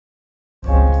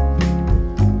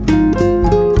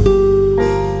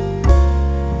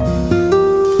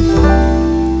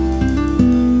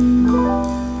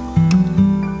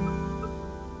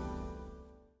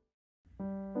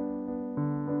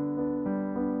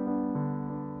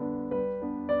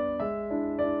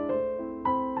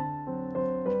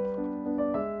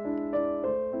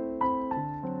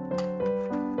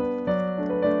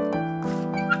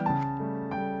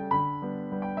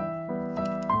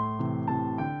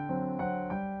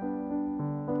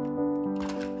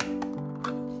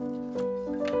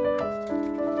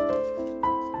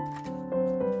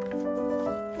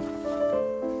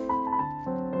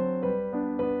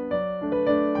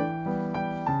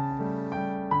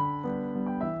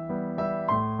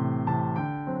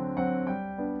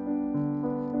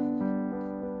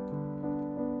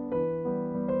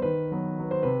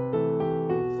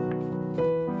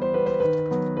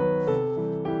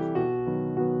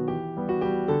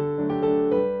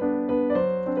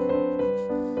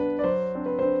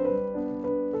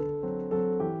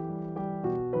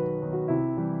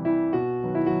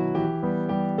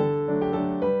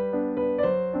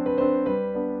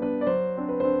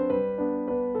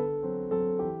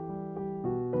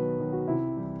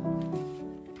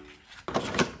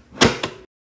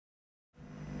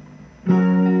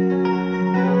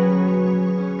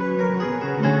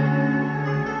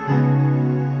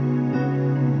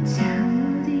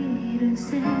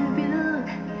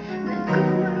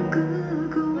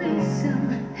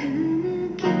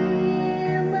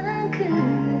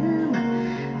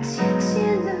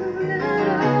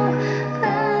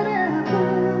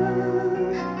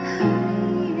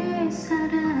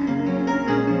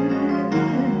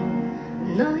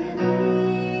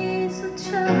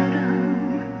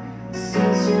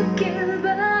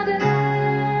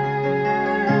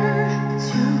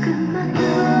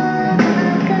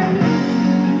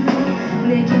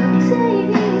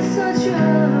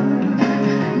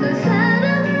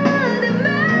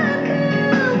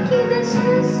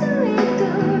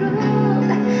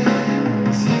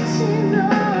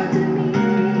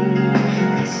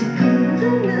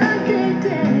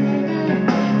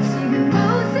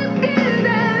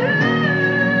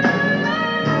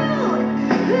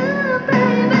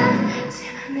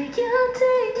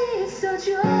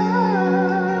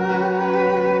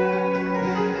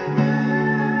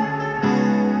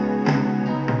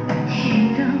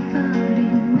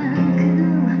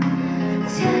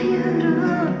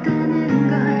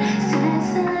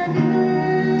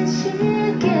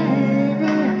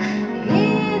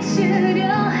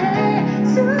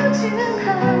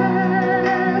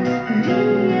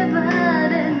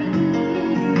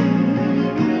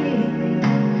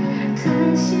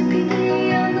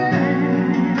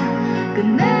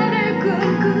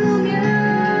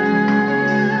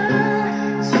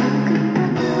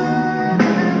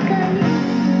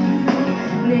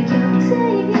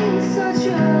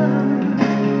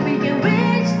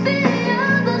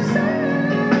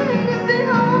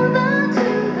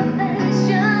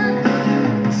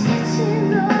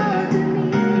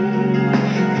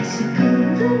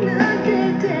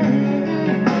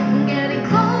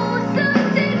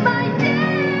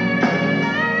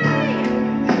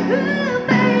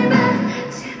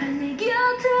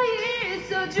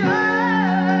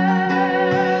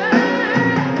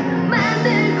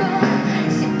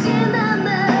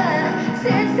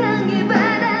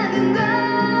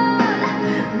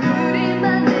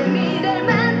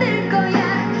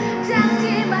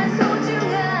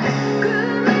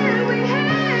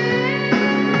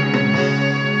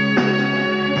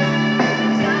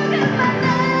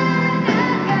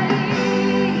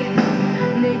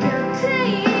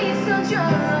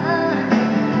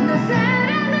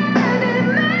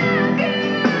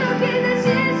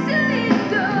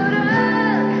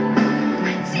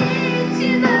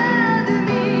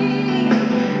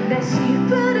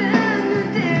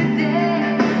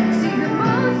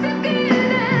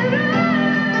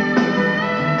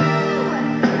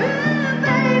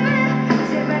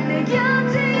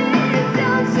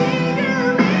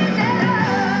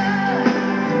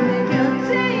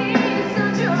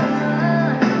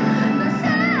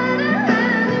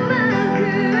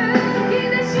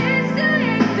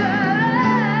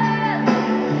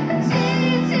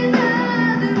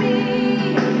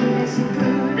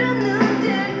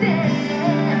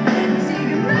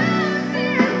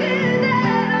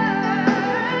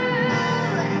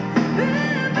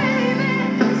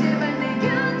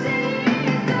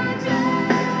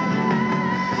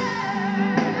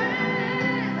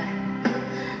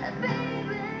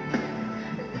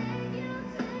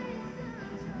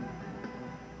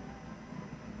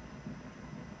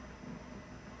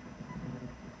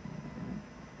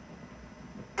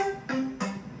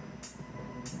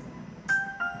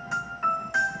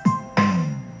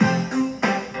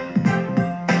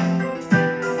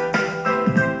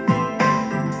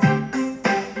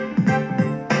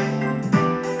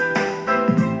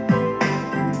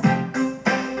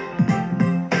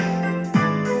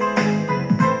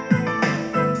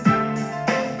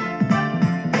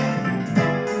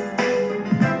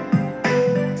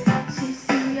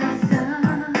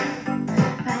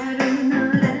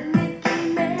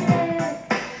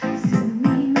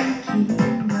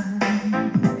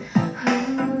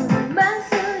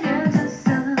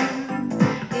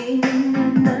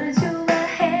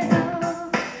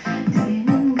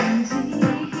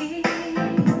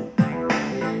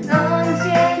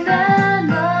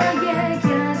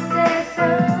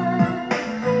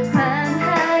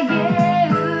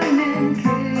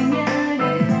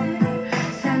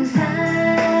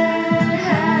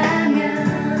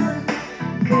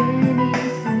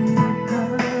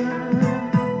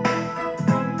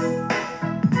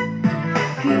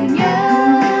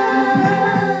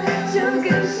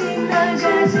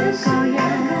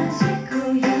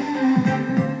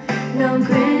넌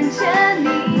괜찮니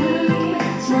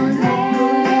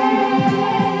몰래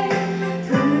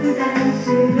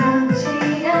부담스럽지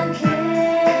않게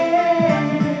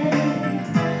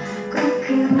꼭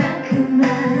그만큼만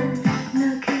너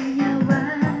그녀와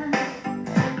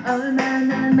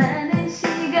얼마나 많은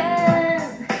시간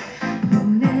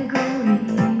보내고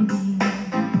있니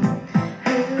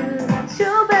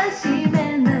조바심에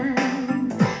난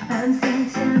밤새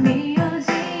잠이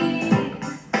오지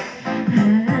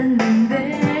않는데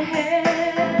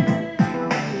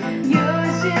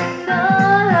요즘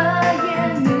너의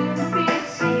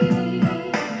눈빛이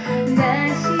날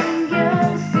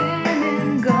신경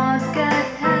쓰는 것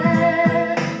같아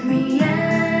미안해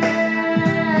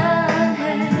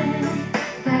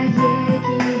다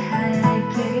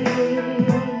얘기할게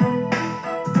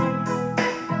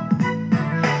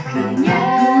그냥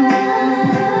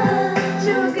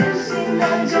조금씩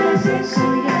넘겨질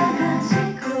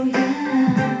거야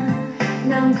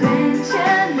넌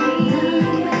괜찮니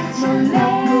몰래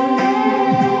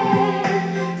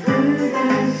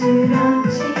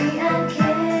부담스럽지 않게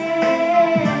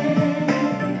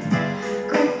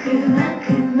꼭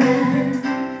그만큼만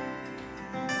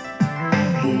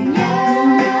그냥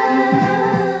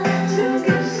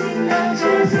조금씩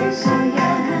넘겨질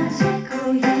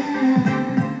거야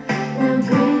넌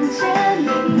괜찮니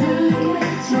몰래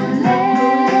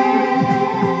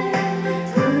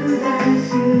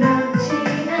부담스럽지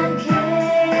않게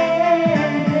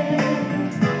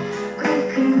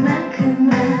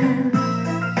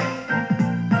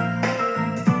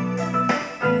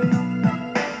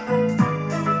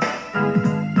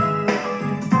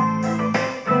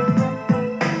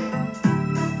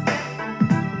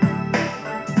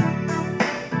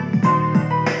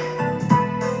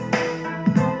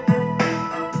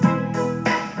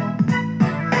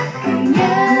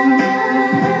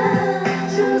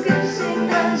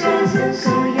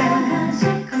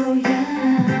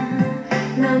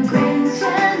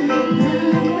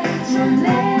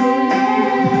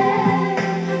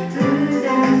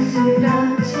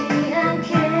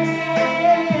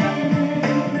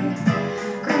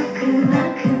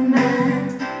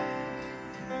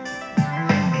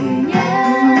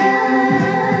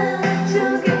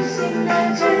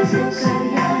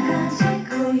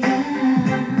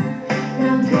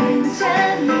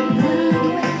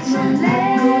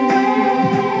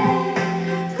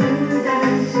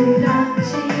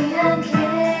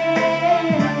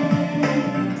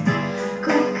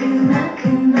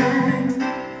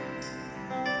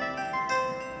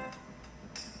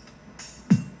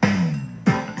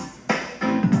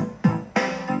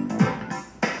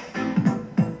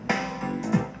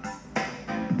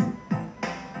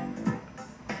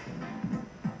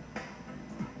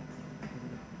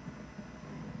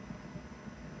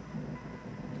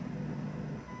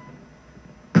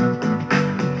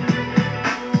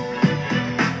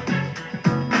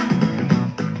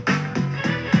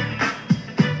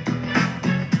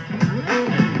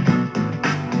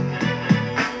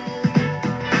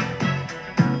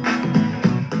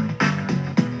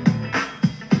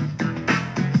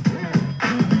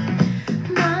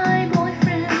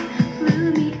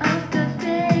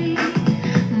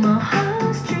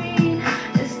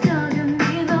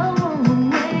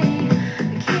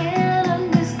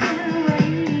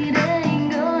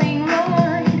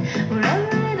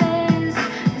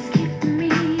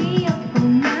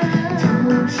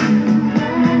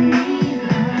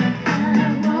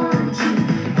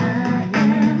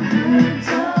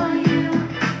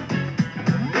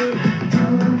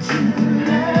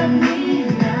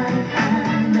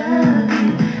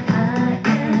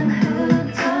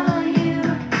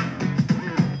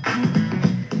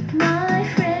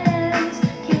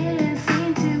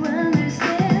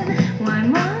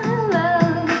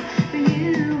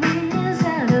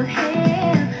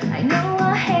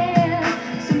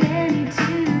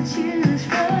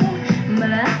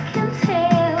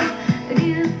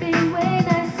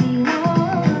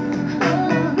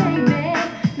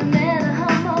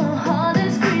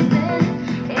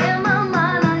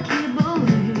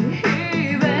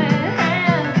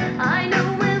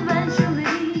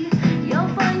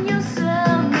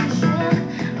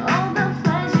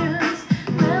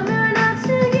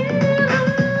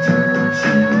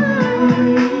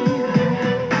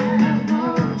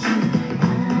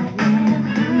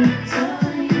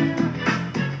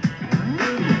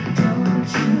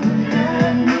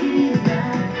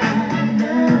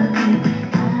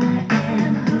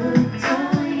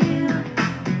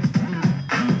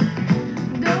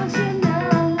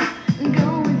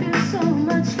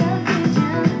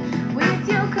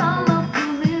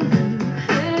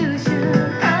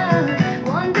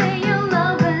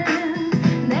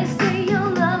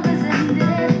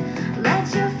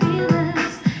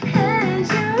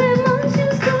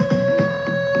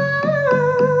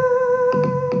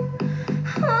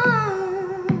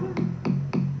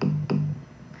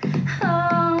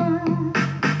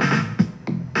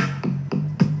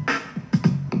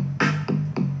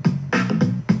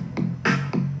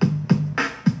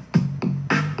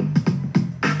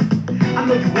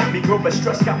world, but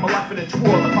stress got my life in a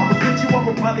twirl. If I was with you, I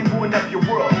would probably ruin up your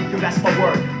world. Yo, that's my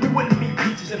word. We wouldn't be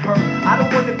peaches and her. I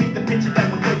don't wanna be the picture that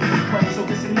would throw you in curve. So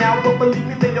listen now, don't believe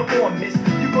me later on, miss.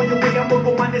 You go your way, I'm gonna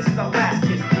go mine. This is our last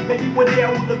kiss. Maybe one day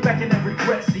I will look back and have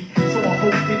regret. See, so I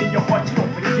hope that in your heart you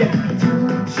don't forget me.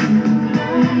 Don't you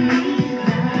love me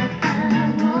like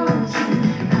I want you?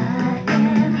 I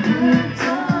am hooked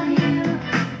on you.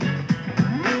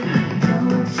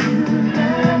 Don't you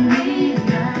love me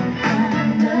like I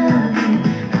love you?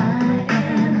 I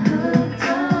am hooked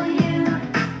on you.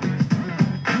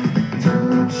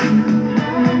 Don't you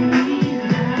love me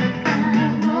like I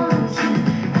want you?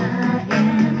 I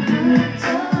am hooked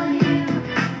on you.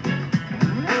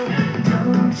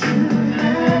 Don't you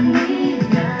love me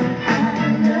like I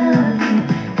love you?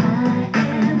 I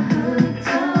am hooked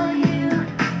on you.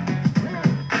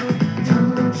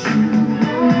 Don't you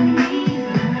want me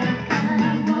like I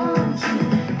want you?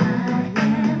 I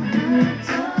am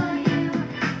hooked on you.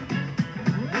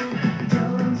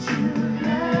 Don't you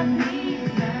love me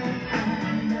like I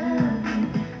love you?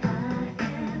 I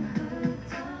am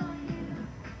hooked on you.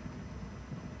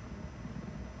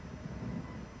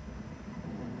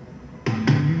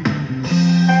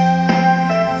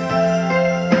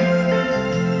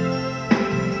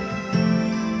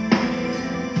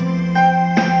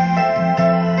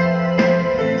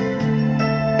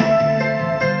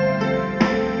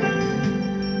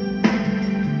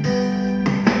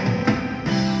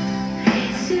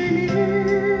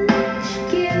 이제는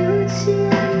쉽게 웃지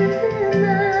않는 나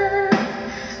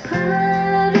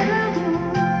바라보는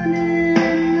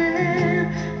내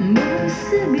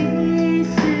모습이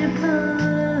슬퍼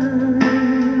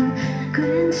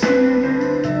괜찮아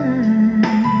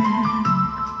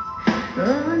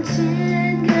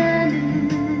언젠가는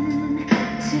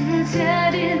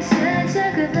제자리를 찾아가겠지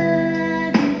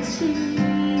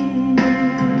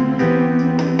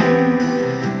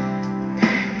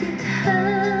따뜻한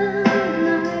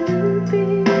너의 눈빛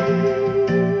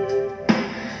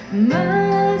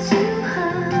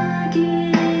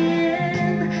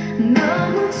마주하기엔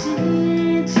너무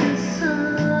지쳤어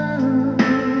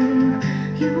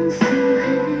용서해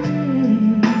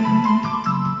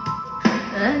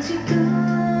아직도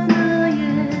너의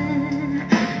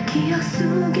기억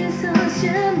속에서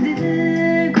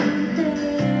잠들곤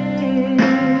해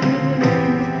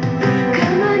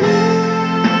가만히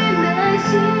날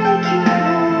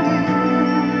지켜보는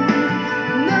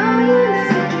너의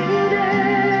눈길에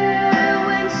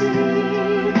왠지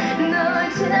널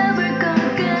잡을 것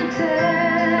같아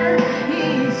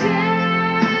이제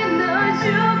널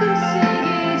조금씩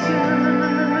잊어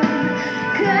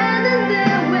가는데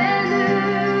왜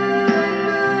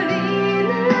눈물이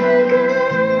나가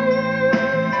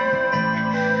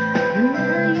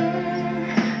나의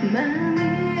마음이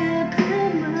아픈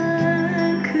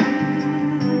만큼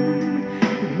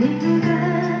네가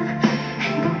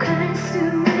행복할 수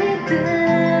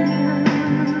있다면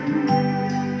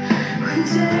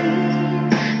혼자인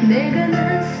내가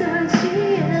나서지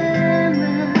않아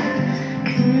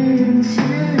괜찮아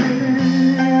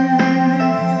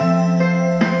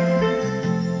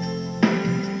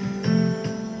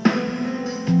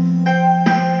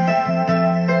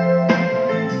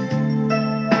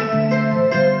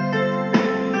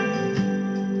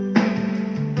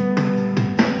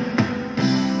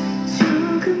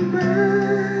조금만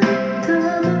더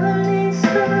멀리서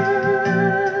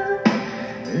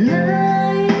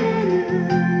나의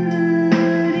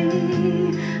눈물이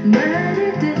마를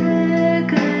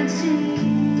때까지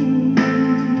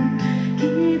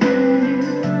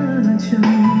기다려줘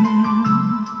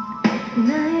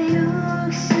나의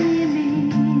욕심이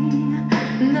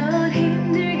널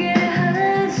힘들게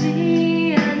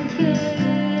하지 않게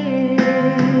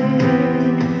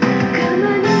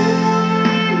가만히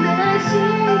날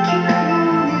지켜보는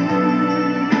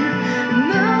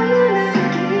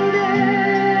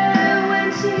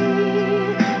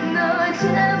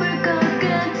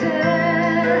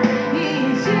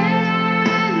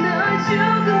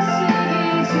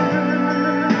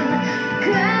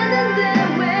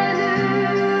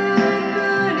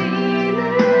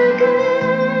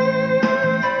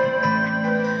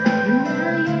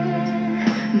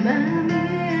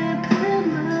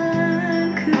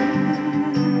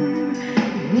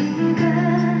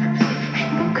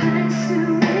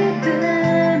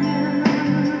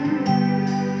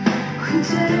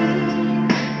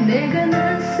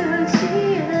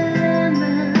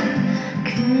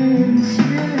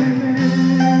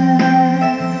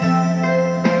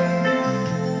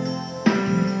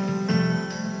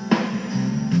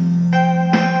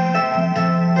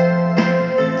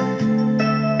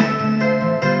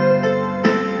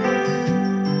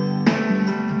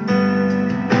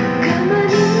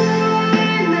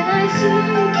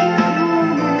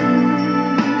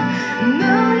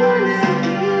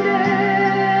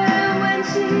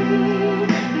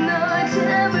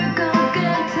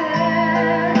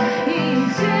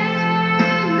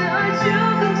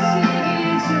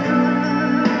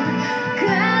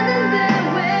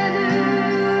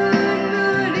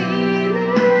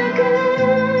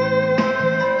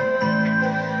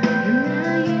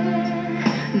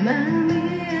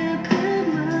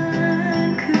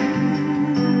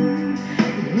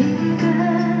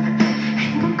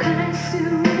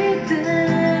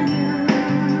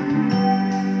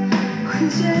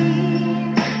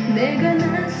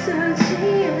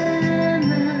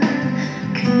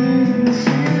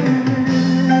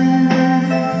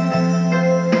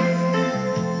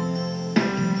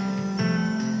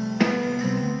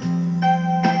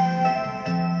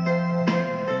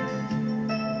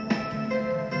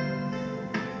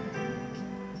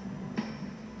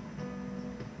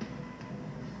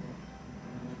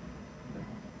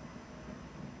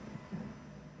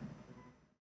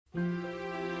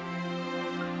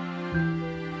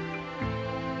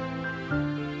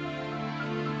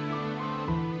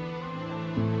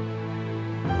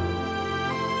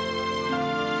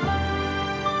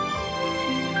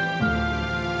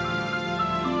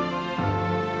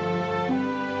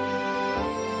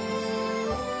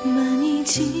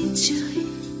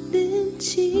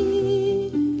지쳐있는지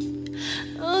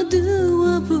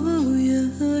어두워 보여요.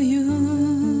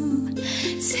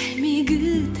 삶이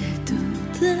그댈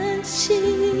또다시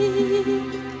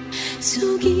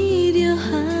속이려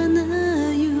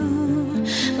하나요.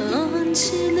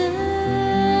 언제나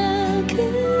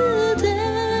그댈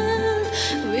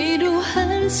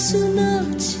위로할 순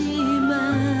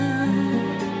없지만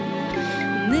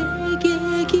내게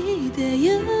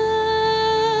기대어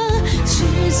쉴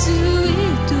수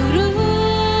있도록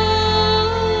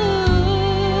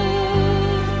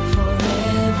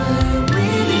Forever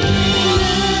with you. 난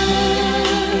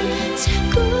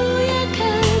자꾸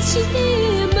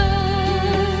약하지만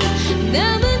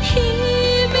남은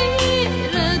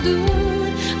힘이라도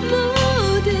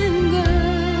모든 걸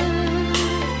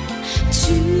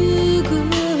주고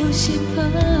싶어.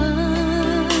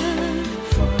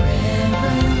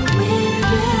 Forever with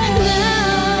you. 난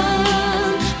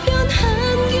변한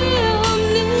게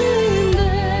없는데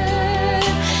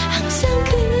항상 그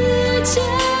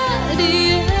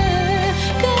자리에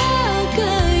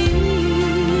가까이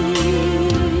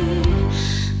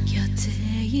곁에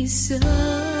있어.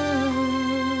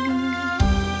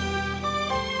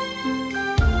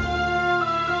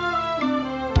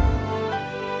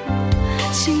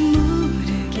 아직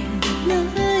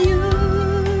모르겠나요.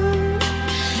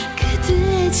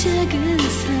 그대 작은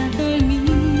삶이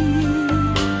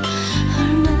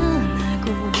얼마나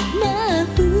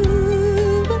고마운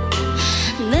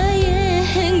나의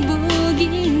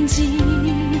행복인지.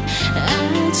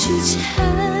 아주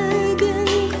작은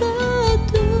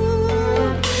것도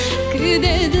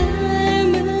그대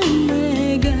닮은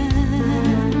내가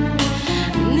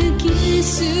느낄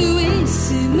수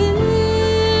있음은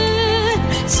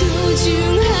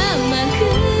소중한 만큼.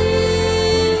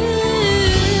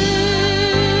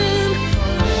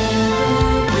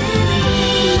 Forever with you.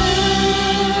 난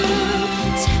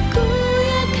자꾸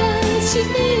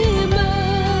약하지만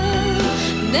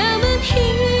남은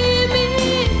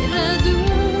힘이라도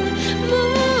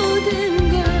모든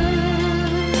걸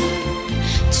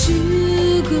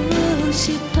주고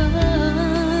싶어.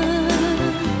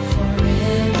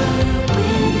 Forever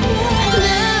with you. 난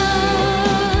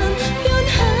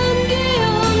변한 게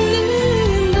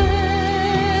없는데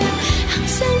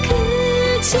항상 그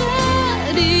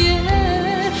자리에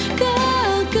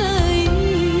가까이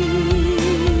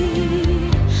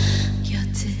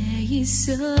곁에 있어.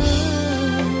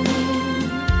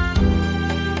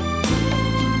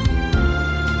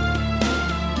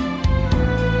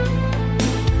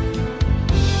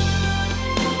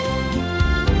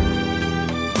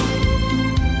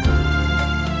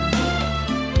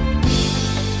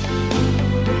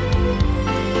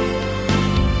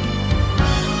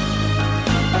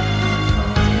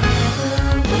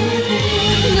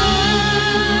 난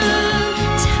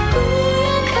자꾸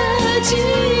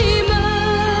약하지만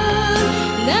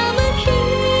남은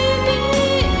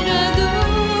힘이라도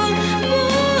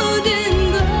모든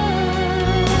걸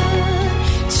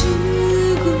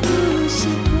주고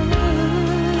싶어.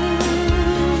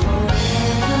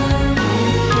 Forever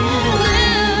with you. 난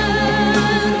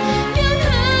변한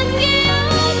게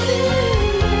없는데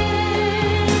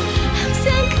항상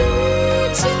그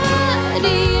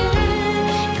자리에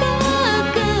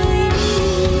가까이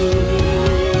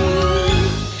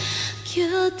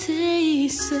곁에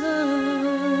있어.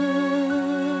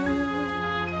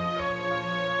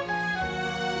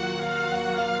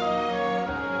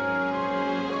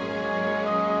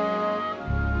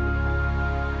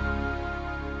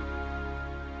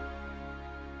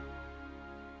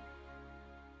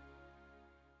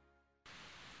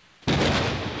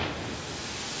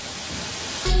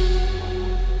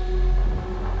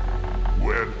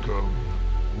 Welcome.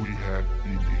 We have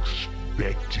been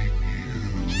expecting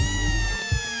you.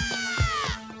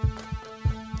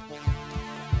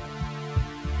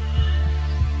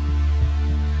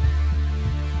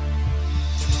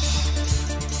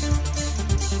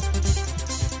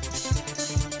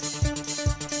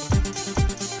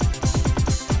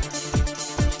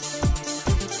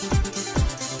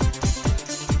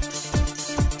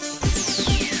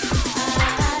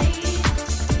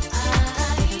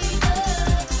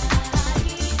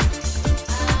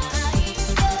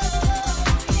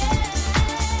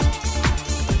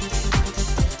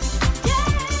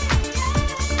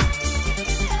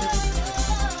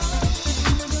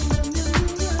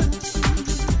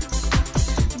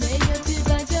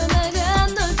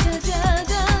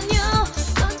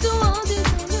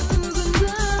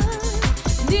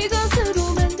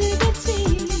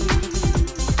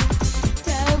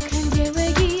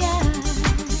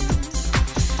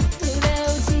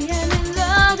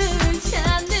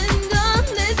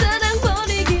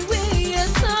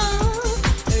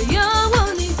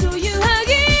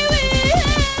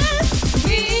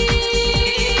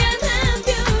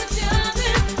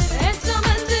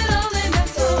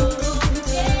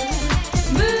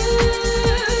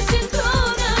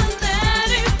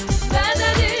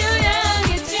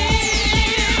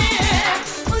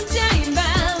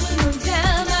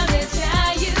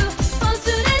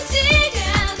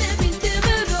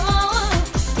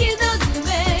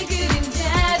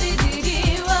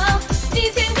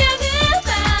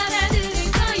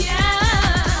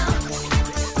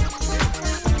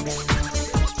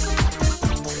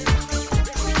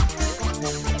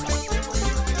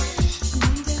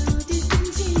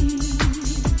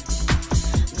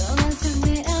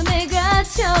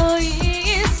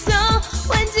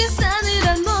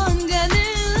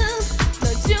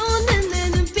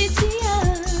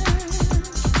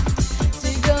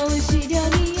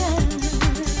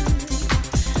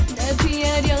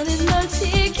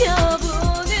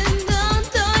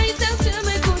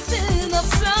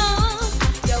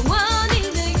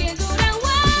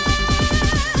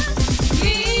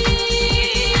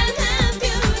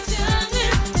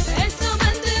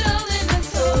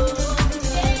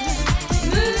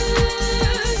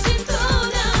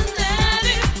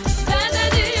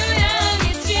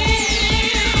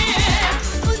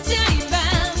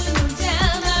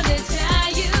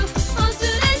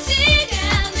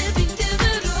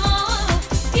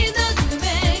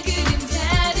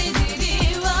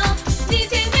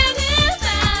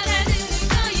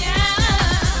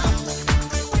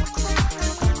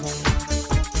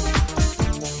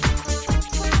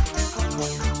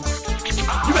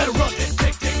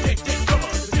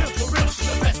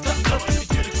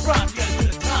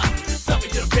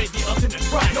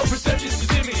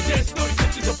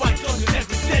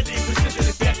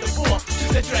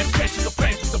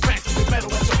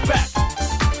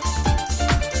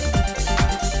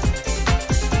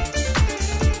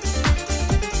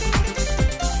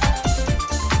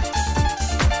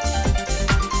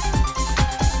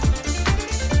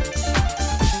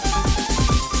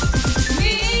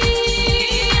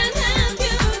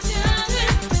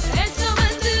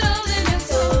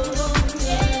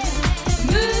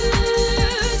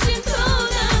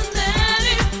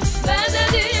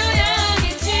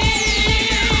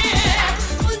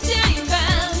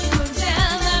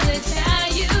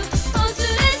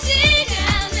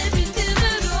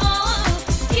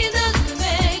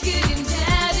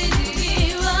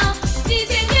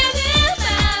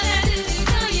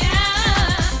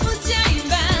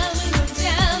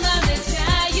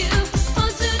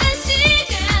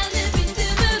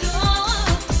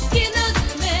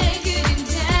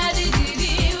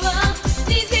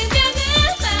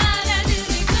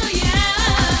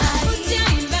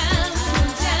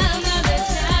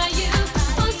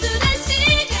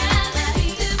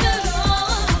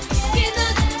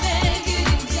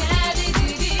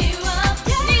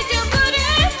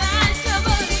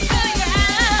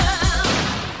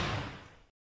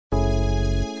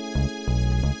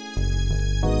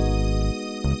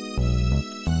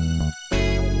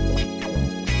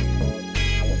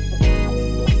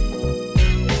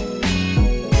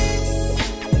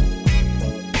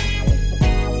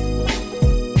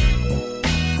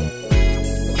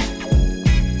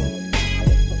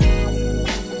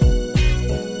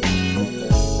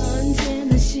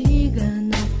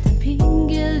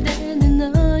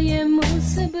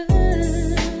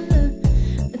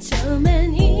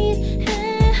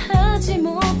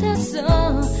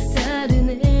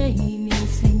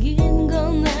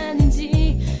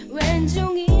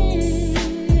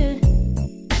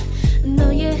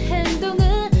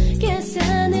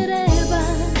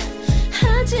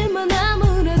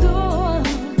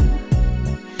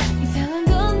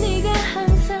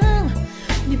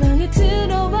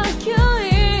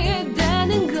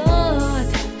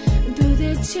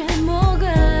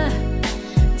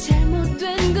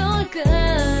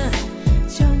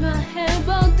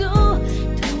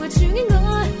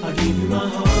 my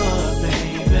heart,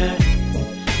 baby.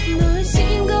 너의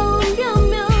싱거운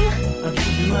변명 I'll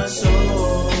give you my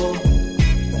soul.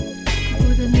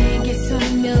 그보다 내게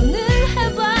설명을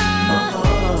해봐. My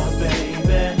heart,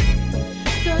 baby.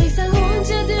 더 이상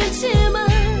혼자 듣지만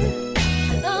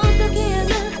어떻게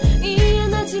하나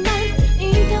이해하지만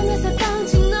인터넷에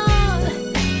빠진 너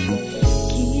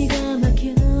기가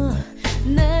막혀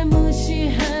날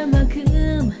무시할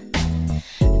만큼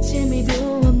재미도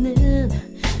없는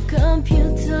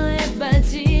컴퓨터에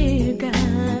빠질까.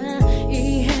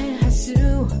 이해할 수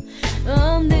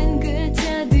없는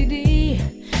글자들이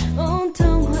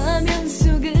온통 화면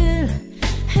속을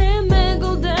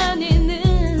헤매고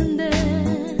다니는데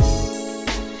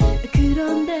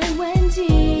그런데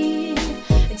왠지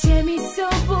재밌어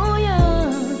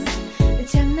보여.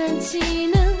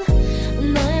 장난치는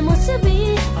너의 모습이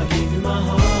I'll give you my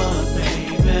heart,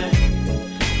 baby.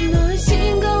 너의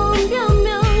싱거운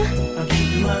변명 I'll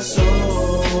give you my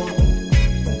soul.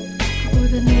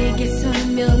 그보다 내게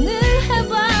설명을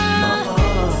해봐. My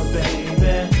heart,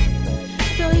 baby.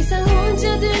 더 이상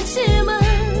혼자 듣지만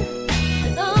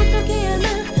어떻게 하나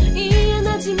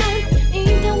이해하지만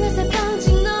인터넷에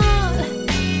빠진 너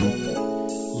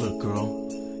Look, girl,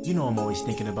 you know I'm always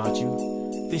thinking about you.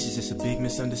 This is just a big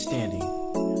misunderstanding.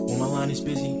 When my line is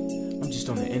busy, I'm just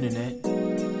on the internet.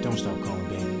 Don't stop calling,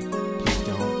 baby. Please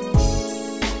don't.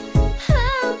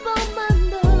 한 번만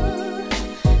더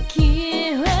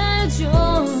기회를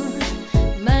줘.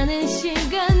 많은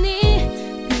시간이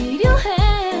필요해.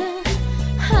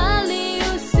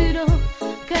 할리우드로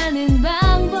가는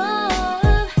방법.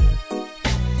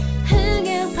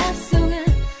 흥행 팝송을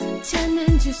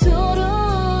찾는 주소로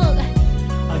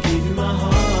I'll give you my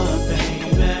heart,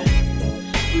 baby.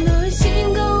 너의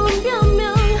싱거운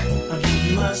변명 I'll give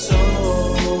you my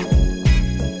soul.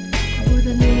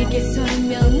 그보다 내게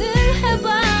설명을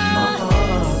해봐. My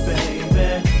heart,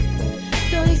 baby.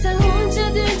 더 이상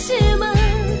혼자 듣지만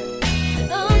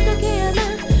어떻게 하나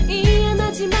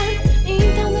이해하지만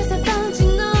인터넷에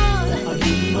빠진 너 I'll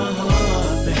give you my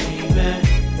heart, baby.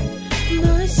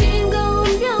 너의 싱거운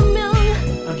변명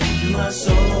I'll give you my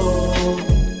soul.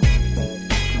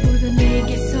 그보다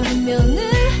내게 설명을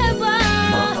해봐.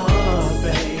 My heart,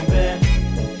 baby.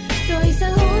 더 이상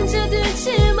혼자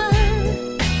듣지만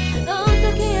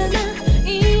어떻게 하나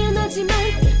이해하지만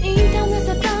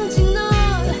인터넷에 빠진 너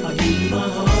I'll give you my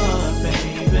heart,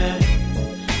 baby.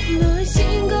 너의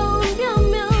싱거운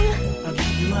변명 I'll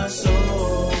give you my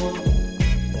soul.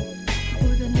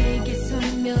 그보다 내게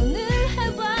설명을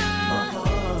해봐. My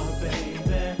heart,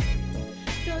 baby.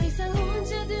 더 이상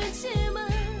혼자 듣지만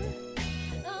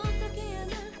어떻게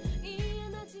하나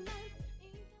이해하지만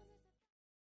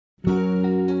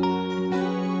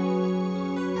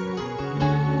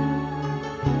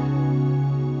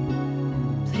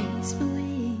Please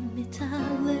believe me,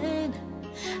 darling.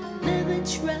 I never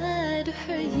tried to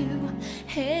hurt you.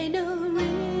 Ain't no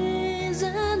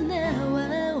reason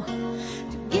now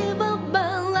to give up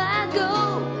and let go.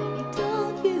 Baby,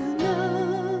 don't you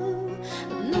know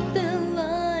I'm nothing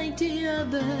like the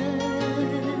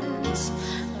others.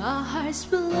 Our hearts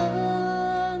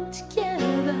belong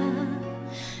together,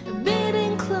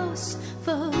 beating close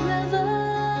forever.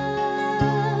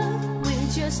 We're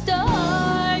just a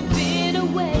heartbeat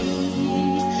away.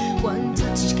 One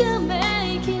touch can make